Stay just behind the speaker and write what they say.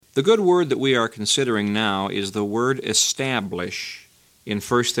The good word that we are considering now is the word establish in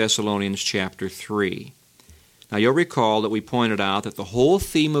 1 Thessalonians chapter 3. Now you'll recall that we pointed out that the whole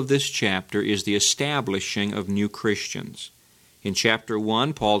theme of this chapter is the establishing of new Christians. In chapter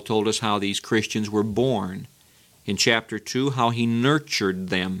 1, Paul told us how these Christians were born. In chapter 2, how he nurtured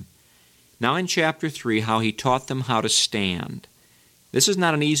them. Now in chapter 3, how he taught them how to stand. This is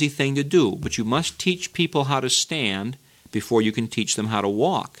not an easy thing to do, but you must teach people how to stand before you can teach them how to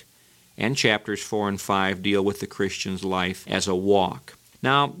walk. And chapters 4 and 5 deal with the Christian's life as a walk.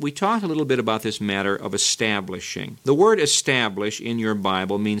 Now, we talked a little bit about this matter of establishing. The word establish in your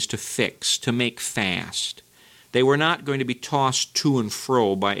Bible means to fix, to make fast. They were not going to be tossed to and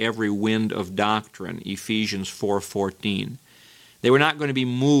fro by every wind of doctrine, Ephesians 4:14. They were not going to be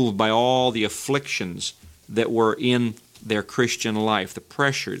moved by all the afflictions that were in their Christian life, the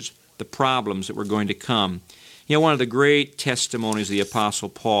pressures, the problems that were going to come. You know, one of the great testimonies of the Apostle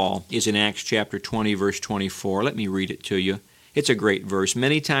Paul is in Acts chapter 20, verse 24. Let me read it to you. It's a great verse.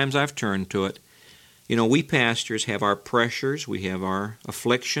 Many times I've turned to it. You know, we pastors have our pressures, we have our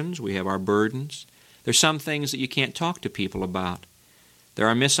afflictions, we have our burdens. There's some things that you can't talk to people about. There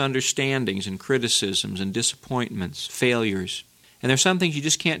are misunderstandings and criticisms and disappointments, failures. And there's some things you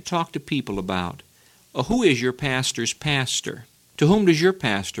just can't talk to people about. Who is your pastor's pastor? To whom does your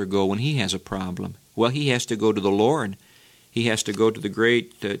pastor go when he has a problem? Well, he has to go to the Lord. He has to go to the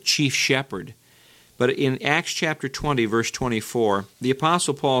great chief shepherd. But in Acts chapter 20, verse 24, the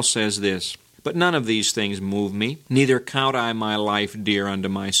Apostle Paul says this, "But none of these things move me, neither count I my life dear unto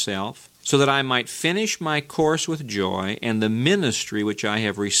myself, so that I might finish my course with joy and the ministry which I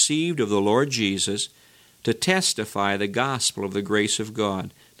have received of the Lord Jesus to testify the gospel of the grace of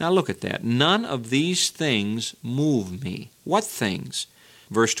God." Now look at that. None of these things move me. What things?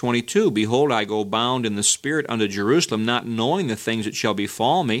 Verse 22, "Behold, I go bound in the Spirit unto Jerusalem, not knowing the things that shall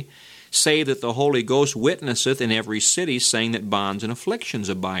befall me, save that the Holy Ghost witnesseth in every city, saying that bonds and afflictions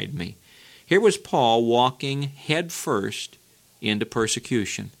abide me." Here was Paul walking head first into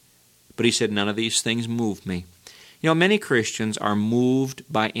persecution. But he said, none of these things move me. You know, many Christians are moved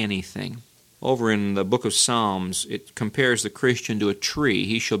by anything. Over in the book of Psalms, it compares the Christian to a tree.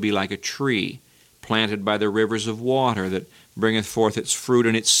 He shall be like a tree planted by the rivers of water that bringeth forth its fruit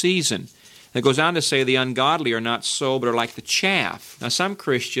in its season. It goes on to say the ungodly are not so, but are like the chaff. Now some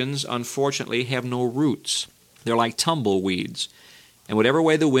Christians, unfortunately, have no roots. They're like tumbleweeds. And whatever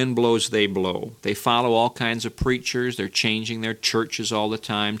way the wind blows, they blow. They follow all kinds of preachers. They're changing their churches all the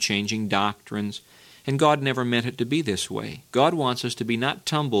time, changing doctrines. And God never meant it to be this way. God wants us to be not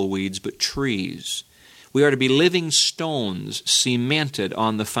tumbleweeds, but trees. We are to be living stones cemented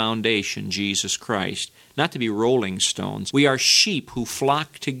on the foundation, Jesus Christ, not to be rolling stones. We are sheep who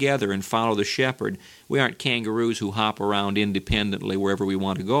flock together and follow the shepherd. We aren't kangaroos who hop around independently wherever we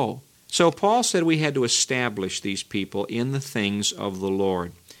want to go. So Paul said we had to establish these people in the things of the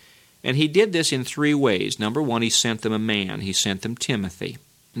Lord. And he did this in three ways. Number one, he sent them a man. He sent them Timothy.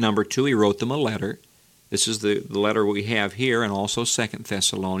 Number two, he wrote them a letter. This is the letter we have here, and also 2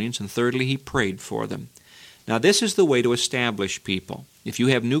 Thessalonians. And thirdly, he prayed for them. Now, this is the way to establish people. If you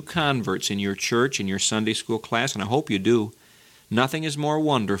have new converts in your church, in your Sunday school class, and I hope you do, nothing is more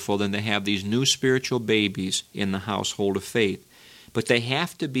wonderful than to have these new spiritual babies in the household of faith. But they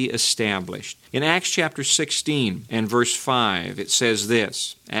have to be established. In Acts chapter 16 and verse 5, it says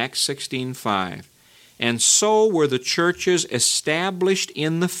this, Acts 16:5, "And so were the churches established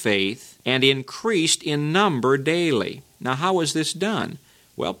in the faith and increased in number daily." Now, how was this done?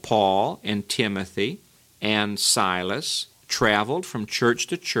 Well, Paul and Timothy and Silas traveled from church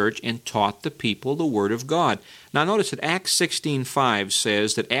to church and taught the people the Word of God. Now notice that Acts 16:5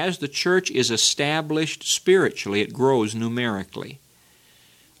 says that as the church is established spiritually, it grows numerically.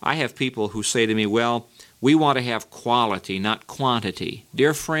 I have people who say to me, well, we want to have quality, not quantity.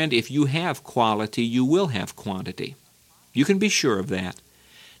 Dear friend, if you have quality, you will have quantity. You can be sure of that.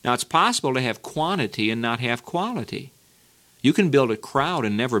 Now, it's possible to have quantity and not have quality. You can build a crowd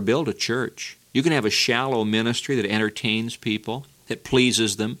and never build a church. You can have a shallow ministry that entertains people, that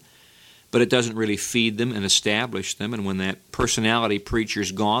pleases them, but it doesn't really feed them and establish them. And when that personality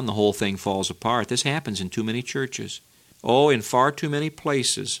preacher's gone, the whole thing falls apart. This happens in too many churches. Oh, in far too many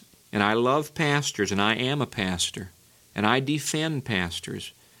places. And I love pastors, and I am a pastor, and I defend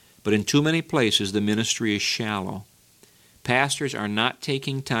pastors. But in too many places, the ministry is shallow. Pastors are not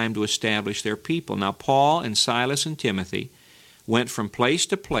taking time to establish their people. Now, Paul and Silas and Timothy went from place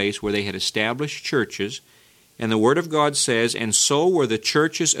to place where they had established churches, and the Word of God says, "And so were the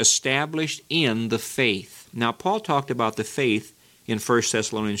churches established in the faith." Now, Paul talked about the faith in 1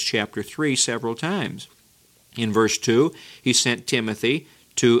 Thessalonians chapter 3 several times. In verse 2, he sent Timothy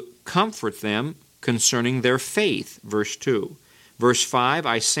to comfort them concerning their faith, verse 2. Verse 5,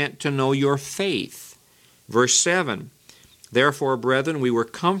 I sent to know your faith. Verse 7, therefore, brethren, we were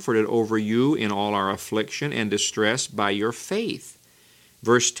comforted over you in all our affliction and distress by your faith.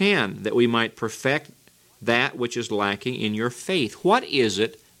 Verse 10, that we might perfect that which is lacking in your faith. What is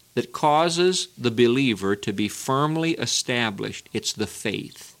it that causes the believer to be firmly established? It's the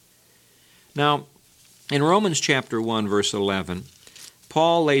faith. Now, in Romans chapter 1, verse 11,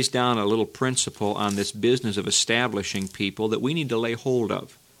 Paul lays down a little principle on this business of establishing people that we need to lay hold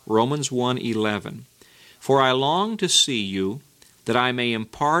of. Romans 1:11. For I long to see you, that I may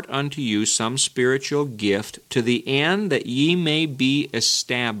impart unto you some spiritual gift, to the end that ye may be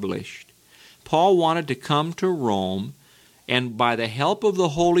established. Paul wanted to come to Rome, and by the help of the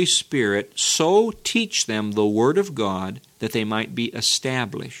Holy Spirit, so teach them the Word of God that they might be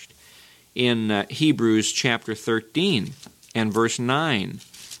established. In Hebrews chapter 13 and verse 9,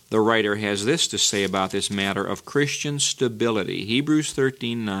 the writer has this to say about this matter of Christian stability. Hebrews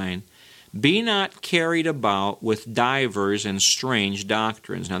 13:9. Be not carried about with divers and strange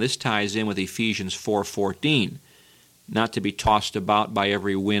doctrines. Now this ties in with Ephesians 4:14, not to be tossed about by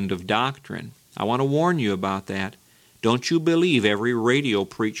every wind of doctrine. I want to warn you about that. Don't you believe every radio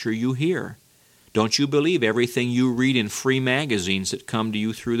preacher you hear. Don't you believe everything you read in free magazines that come to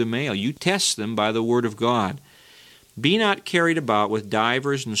you through the mail. You test them by the Word of God. Be not carried about with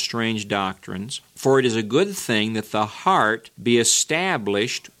divers and strange doctrines, for it is a good thing that the heart be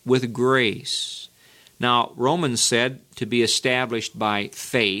established with grace. Now, Romans said to be established by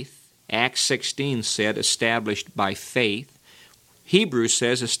faith. Acts 16 said established by faith. Hebrews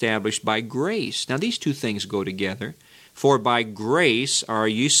says established by grace. Now, these two things go together. For by grace are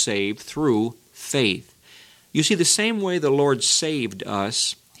ye saved through faith. You see, the same way the Lord saved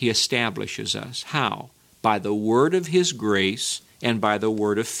us, He establishes us. How? By the word of His grace and by the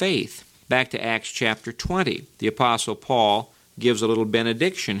word of faith. Back to Acts chapter 20. The Apostle Paul gives a little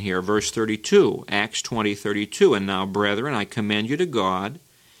benediction here, verse 32, Acts 20:32. And now, brethren, I commend you to God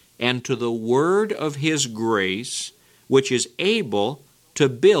and to the word of His grace, which is able to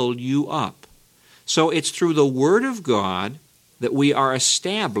build you up. So it's through the Word of God that we are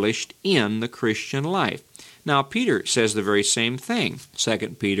established in the Christian life. Now, Peter says the very same thing.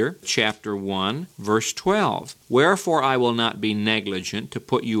 2 Peter chapter 1, verse 12. Wherefore I will not be negligent to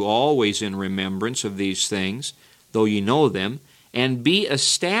put you always in remembrance of these things, though ye know them, and be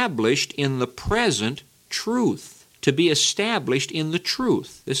established in the present truth. To be established in the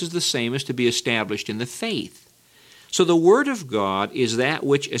truth. This is the same as to be established in the faith. So the Word of God is that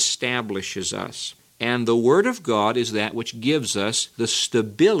which establishes us. And the Word of God is that which gives us the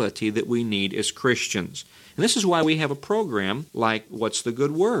stability that we need as Christians. And this is why we have a program like What's the Good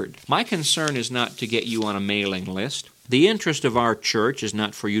Word? My concern is not to get you on a mailing list. The interest of our church is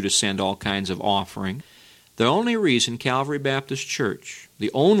not for you to send all kinds of offering. The only reason Calvary Baptist Church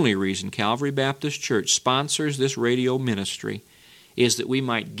sponsors this radio ministry is that we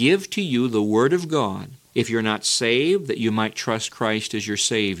might give to you the Word of God. If you're not saved, that you might trust Christ as your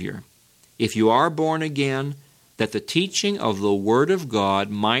Savior. If you are born again, that the teaching of the Word of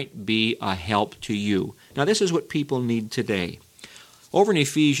God might be a help to you. Now, this is what people need today. Over in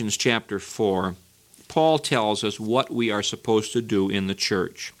Ephesians chapter 4, Paul tells us what we are supposed to do in the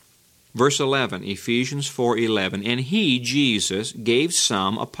church. Verse 11, Ephesians 4:11, and He, Jesus, gave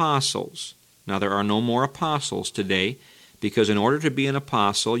some apostles. Now, there are no more apostles today, because in order to be an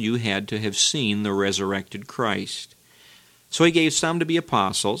apostle, you had to have seen the resurrected Christ. So He gave some to be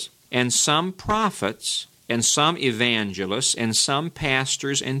apostles, and some prophets, and some evangelists, and some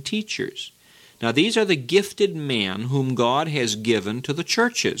pastors and teachers. Now these are the gifted men whom God has given to the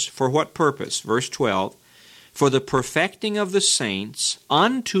churches. For what purpose? Verse 12, for the perfecting of the saints,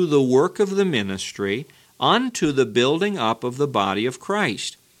 unto the work of the ministry, unto the building up of the body of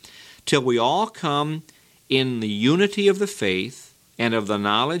Christ, till we all come in the unity of the faith, and of the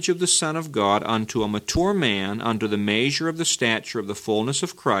knowledge of the Son of God, unto a mature man, unto the measure of the stature of the fullness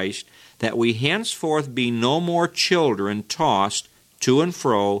of Christ, that we henceforth be no more children tossed to and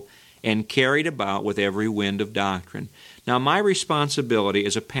fro, and carried about with every wind of doctrine. Now, my responsibility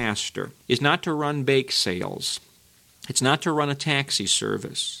as a pastor is not to run bake sales. It's not to run a taxi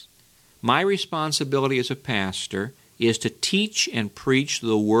service. My responsibility as a pastor is to teach and preach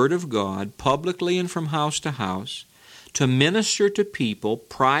the Word of God publicly and from house to house, to minister to people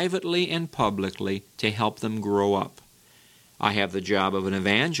privately and publicly to help them grow up. I have the job of an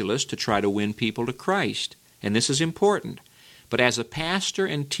evangelist to try to win people to Christ, and this is important. But as a pastor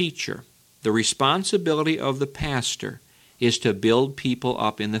and teacher, the responsibility of the pastor is to build people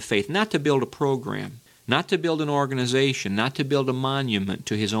up in the faith, not to build a program, not to build an organization, not to build a monument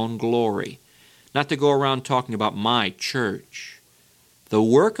to his own glory, not to go around talking about my church. The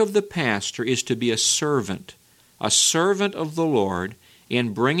work of the pastor is to be a servant of the Lord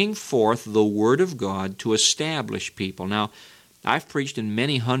in bringing forth the Word of God to establish people. Now, I've preached in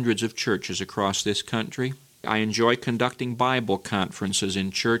many hundreds of churches across this country. I enjoy conducting Bible conferences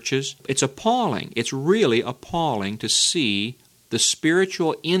in churches. It's appalling. It's really appalling to see the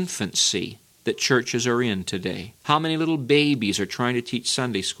spiritual infancy that churches are in today. How many little babies are trying to teach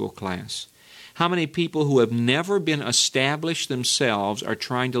Sunday school class? How many people who have never been established themselves are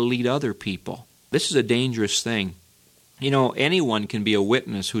trying to lead other people? This is a dangerous thing. You know, anyone can be a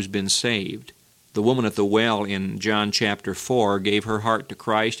witness who's been saved. The woman at the well in John chapter 4 gave her heart to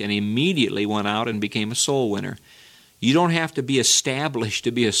Christ and immediately went out and became a soul winner. You don't have to be established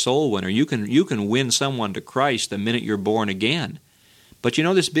to be a soul winner. You can win someone to Christ the minute you're born again. But you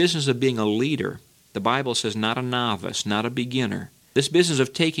know, this business of being a leader, the Bible says not a novice, not a beginner. This business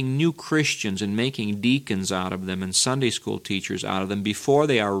of taking new Christians and making deacons out of them and Sunday school teachers out of them before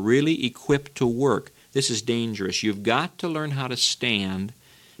they are really equipped to work, this is dangerous. You've got to learn how to stand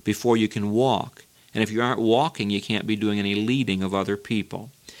before you can walk. And if you aren't walking, you can't be doing any leading of other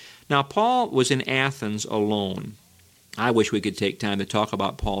people. Now, Paul was in Athens alone. I wish we could take time to talk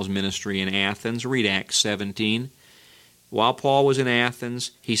about Paul's ministry in Athens. Read Acts 17. While Paul was in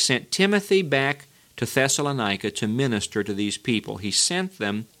Athens, he sent Timothy back to Thessalonica to minister to these people. He sent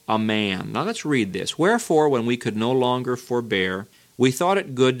them a man. Now let's read this. Wherefore, when we could no longer forbear, we thought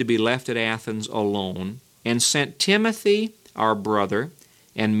it good to be left at Athens alone, and sent Timothy, our brother,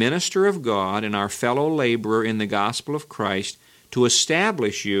 and minister of God, and our fellow laborer in the gospel of Christ, to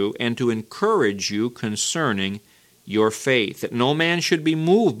establish you and to encourage you concerning your faith, that no man should be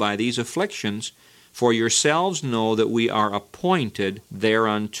moved by these afflictions, for yourselves know that we are appointed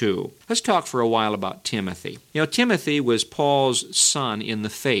thereunto. Let's talk for a while about Timothy. You know, Timothy was Paul's son in the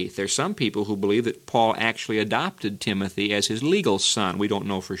faith. There's some people who believe that Paul actually adopted Timothy as his legal son. We don't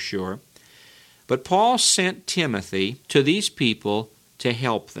know for sure. But Paul sent Timothy to these people to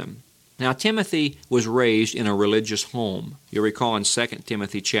help them. Now, Timothy was raised in a religious home. You recall in 2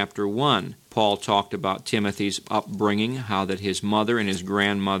 Timothy chapter 1, Paul talked about Timothy's upbringing, how that his mother and his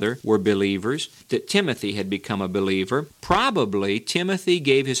grandmother were believers, that Timothy had become a believer. Probably Timothy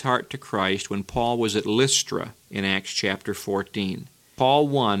gave his heart to Christ when Paul was at Lystra in Acts chapter 14. Paul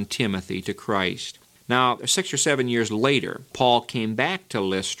won Timothy to Christ. Now, 6 or 7 years later, Paul came back to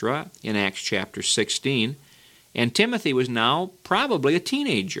Lystra in Acts chapter 16, and Timothy was now probably a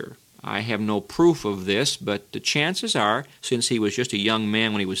teenager. I have no proof of this, but the chances are, since he was just a young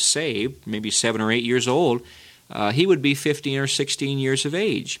man when he was saved, maybe 7 or 8 years old, he would be 15 or 16 years of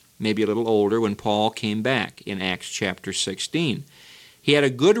age, maybe a little older when Paul came back in Acts chapter 16. He had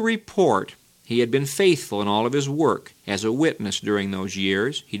a good report. He had been faithful in all of his work as a witness during those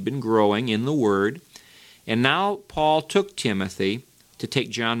years. He'd been growing in the Word. And now Paul took Timothy to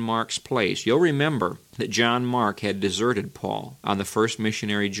take John Mark's place. You'll remember that John Mark had deserted Paul on the first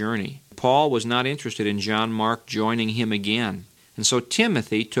missionary journey. Paul was not interested in John Mark joining him again. And so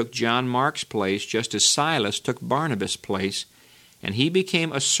Timothy took John Mark's place just as Silas took Barnabas' place, and he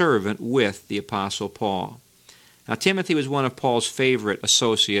became a servant with the Apostle Paul. Now, Timothy was one of Paul's favorite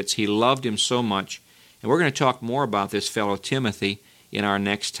associates. He loved him so much, and we're going to talk more about this fellow Timothy in our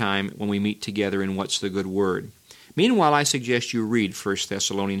next time when we meet together in What's the Good Word. Meanwhile, I suggest you read 1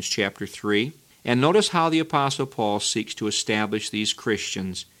 Thessalonians chapter 3 and notice how the Apostle Paul seeks to establish these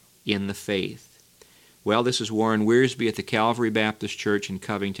Christians in the faith. Well, this is Warren Wiersbe at the Calvary Baptist Church in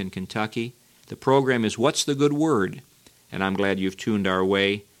Covington, Kentucky. The program is What's the Good Word? And I'm glad you've tuned our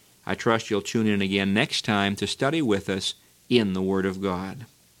way. I trust you'll tune in again next time to study with us in the Word of God.